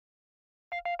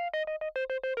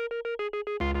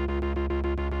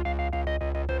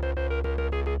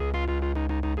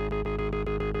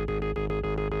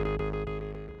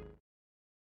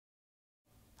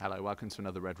Hello, welcome to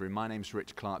another Red Room. My name's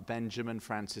Rich Clarke. Benjamin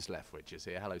Francis Leftwich is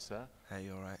here. Hello, sir. Hey,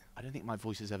 you all right? I don't think my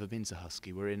voice has ever been so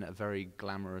husky. We're in a very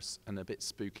glamorous and a bit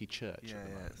spooky church. Yeah,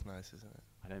 it's nice, isn't it?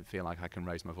 I don't feel like I can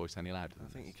raise my voice any louder than I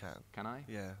think this. you can. Can I?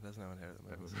 Yeah, there's no one here at the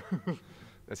moment.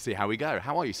 Let's see how we go.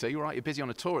 How are you, sir? You all right? You're busy on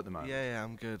a tour at the moment? Yeah,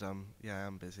 I'm good. Yeah,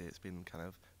 I'm busy. It's been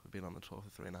we've been on the tour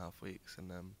for 3.5 weeks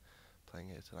and playing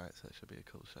here tonight, so it should be a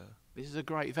cool show. This is a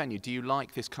great venue. Do you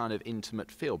like this kind of intimate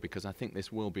feel? Because I think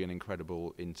this will be an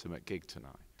incredible intimate gig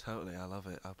tonight. Totally, I love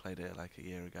it. I played it like a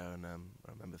year ago, and I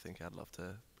remember thinking I'd love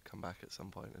to come back at some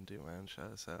point and do my own show.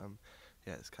 So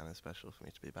yeah, it's kind of special for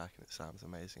me to be back, and it sounds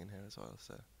amazing in here as well.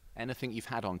 So. Anything you've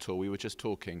had on tour? We were just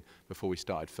talking before we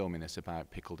started filming this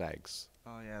about pickled eggs.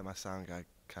 Oh yeah, my sound guy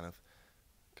kind of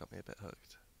got me a bit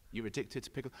hooked. You're addicted to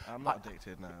pickled? I'm not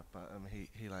addicted now, but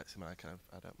he likes him, and I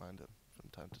don't mind him from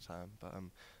time to time. But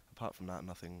apart from that,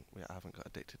 nothing. I haven't got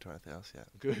addicted to anything else yet.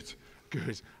 Good,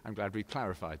 good. I'm glad we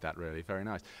clarified that, really. Very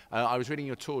nice. I was reading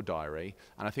your tour diary,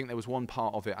 and I think there was one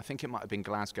part of it, I think it might have been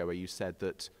Glasgow, where you said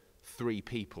that 3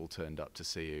 people turned up to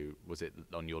see you. Was it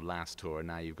on your last tour, and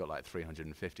now you've got like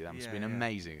 350? That must have been an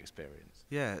amazing experience.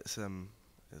 Yeah, it's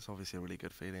obviously a really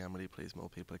good feeling. I'm really pleased more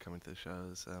people are coming to the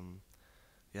shows.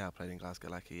 Yeah, I played in Glasgow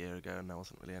like a year ago, and there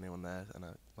wasn't really anyone there, and I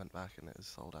went back and it was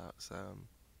sold out. So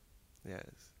yeah,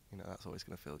 that's always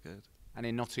going to feel good. And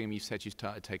in Nottingham, you said you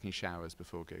started taking showers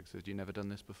before gigs. Had you never done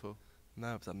this before?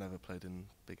 No, because I've never played in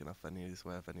big enough venues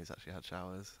where venues actually had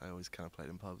showers. I always kind of played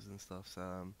in pubs and stuff.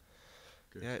 So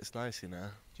yeah, it's nice, Do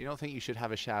you not think you should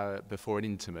have a shower before an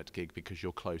intimate gig because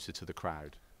you're closer to the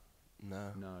crowd?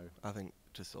 No. I think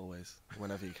just always,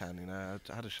 whenever you can, I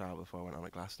had a shower before I went on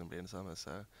at Glastonbury in summer,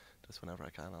 so just whenever I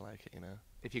can, I like it,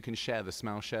 If you can share the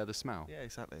smell, share the smell. Yeah,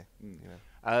 exactly.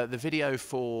 The video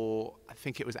for, I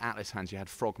think it was Atlas Hands, you had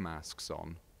frog masks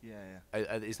on. Yeah.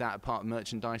 Is that a part of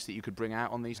merchandise that you could bring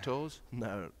out on these tours?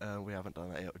 No, we haven't done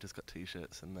that yet. We've just got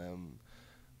T-shirts and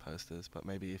posters, but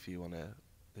maybe if you want to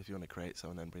create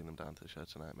some and then bring them down to the show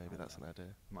tonight, maybe that's an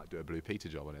idea. Might do a Blue Peter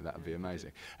job on it, that would be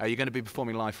amazing. You're going to be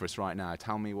performing live for us right now.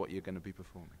 Tell me what you're going to be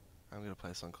performing. I'm going to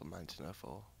play a song called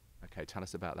 1904. Okay, tell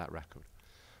us about that record.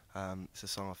 It's a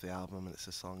song off the album, and it's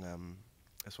a song,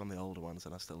 it's one of the older ones,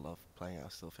 and I still love playing it. I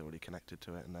still feel really connected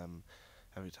to it, and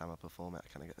every time I perform it, I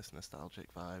kind of get this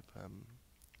nostalgic vibe.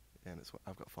 And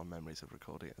I've got fond memories of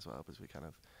recording it as well, because we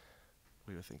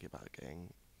were thinking about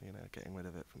getting rid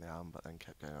of it from the album, but then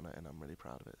kept going on it, and I'm really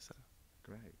proud of it. So.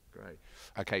 Great.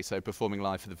 Okay, so performing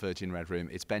live for the Virgin Red Room,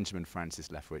 it's Benjamin Francis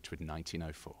Leftwich with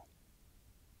 1904.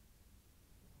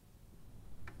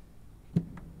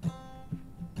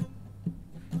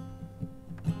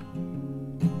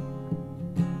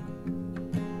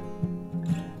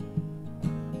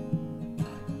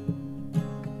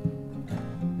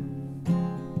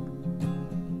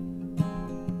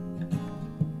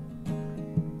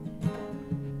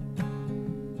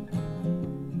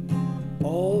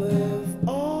 All of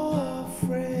our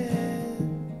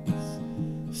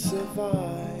friends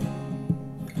survive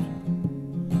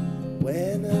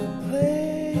when a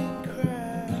plane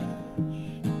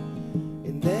crashed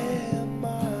in their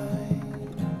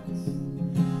minds,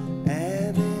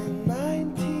 and in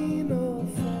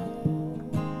 1904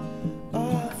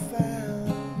 I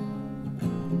found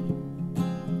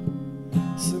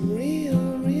some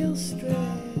real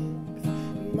strength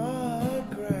in my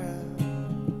ground.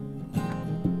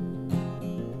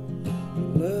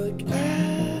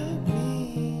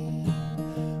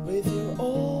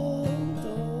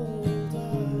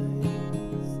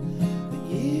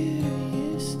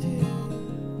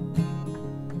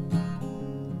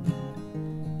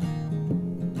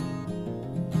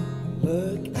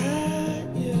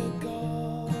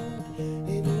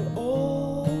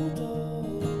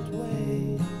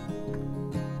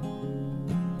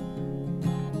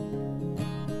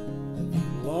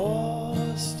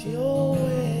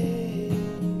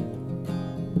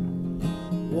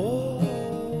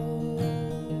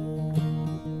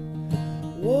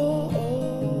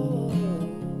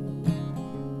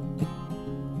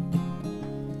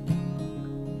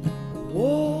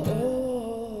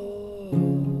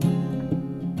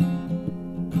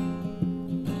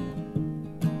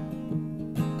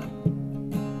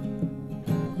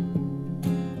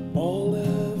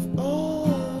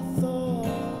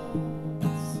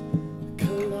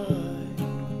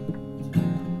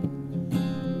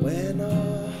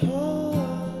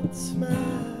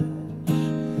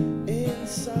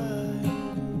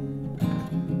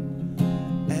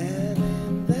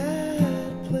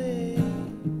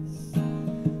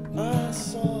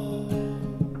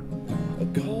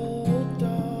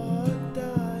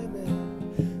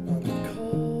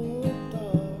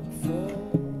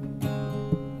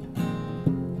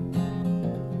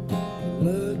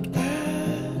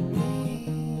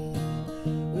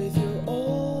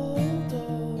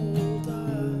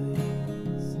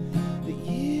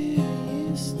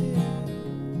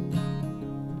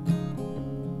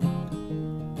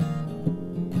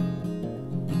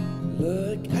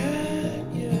 Look